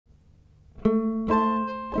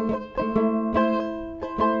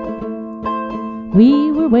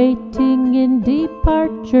We were waiting in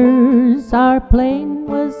departures, our plane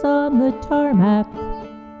was on the tarmac.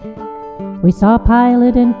 We saw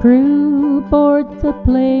pilot and crew board the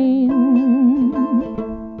plane,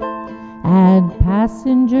 and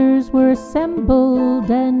passengers were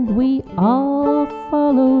assembled, and we all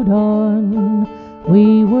followed on.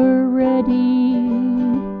 We were ready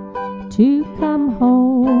to come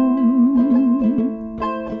home.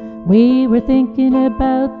 We were thinking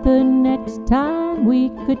about the next time we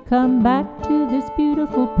could come back to this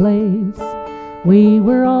beautiful place. We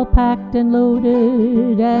were all packed and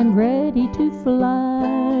loaded and ready to fly.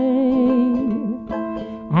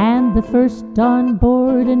 And the first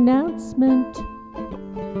on-board announcement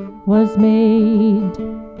was made.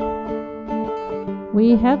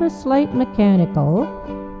 We have a slight mechanical.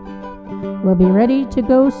 We'll be ready to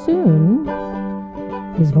go soon.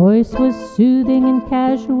 His voice was soothing and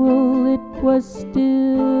casual. It was still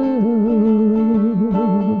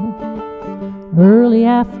early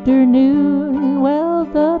afternoon. Well,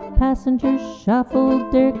 the passengers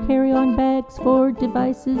shuffled their carry-on bags for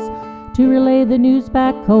devices to relay the news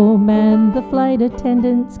back home, and the flight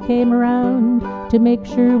attendants came around to make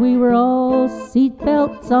sure we were all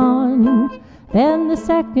seatbelts on. Then the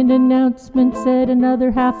second announcement said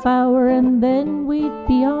another half hour and then we'd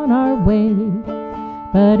be on our way.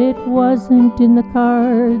 But it wasn't in the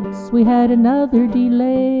cards, we had another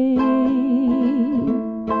delay.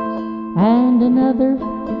 And another,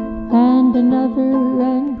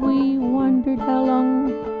 and we wondered how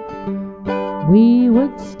long we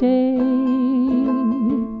would stay.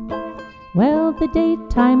 Well, the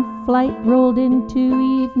daytime flight rolled into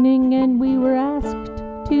evening and we were asked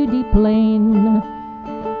to deplane.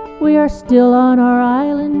 We are still on our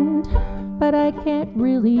island, but I can't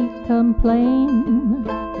really complain.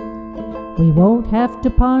 We won't have to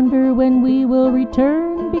ponder when we will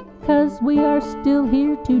return, because we are still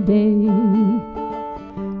here today.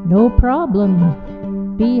 No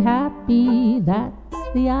problem, be happy, that's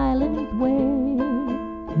the island way.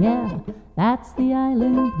 Yeah, that's the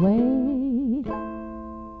island way.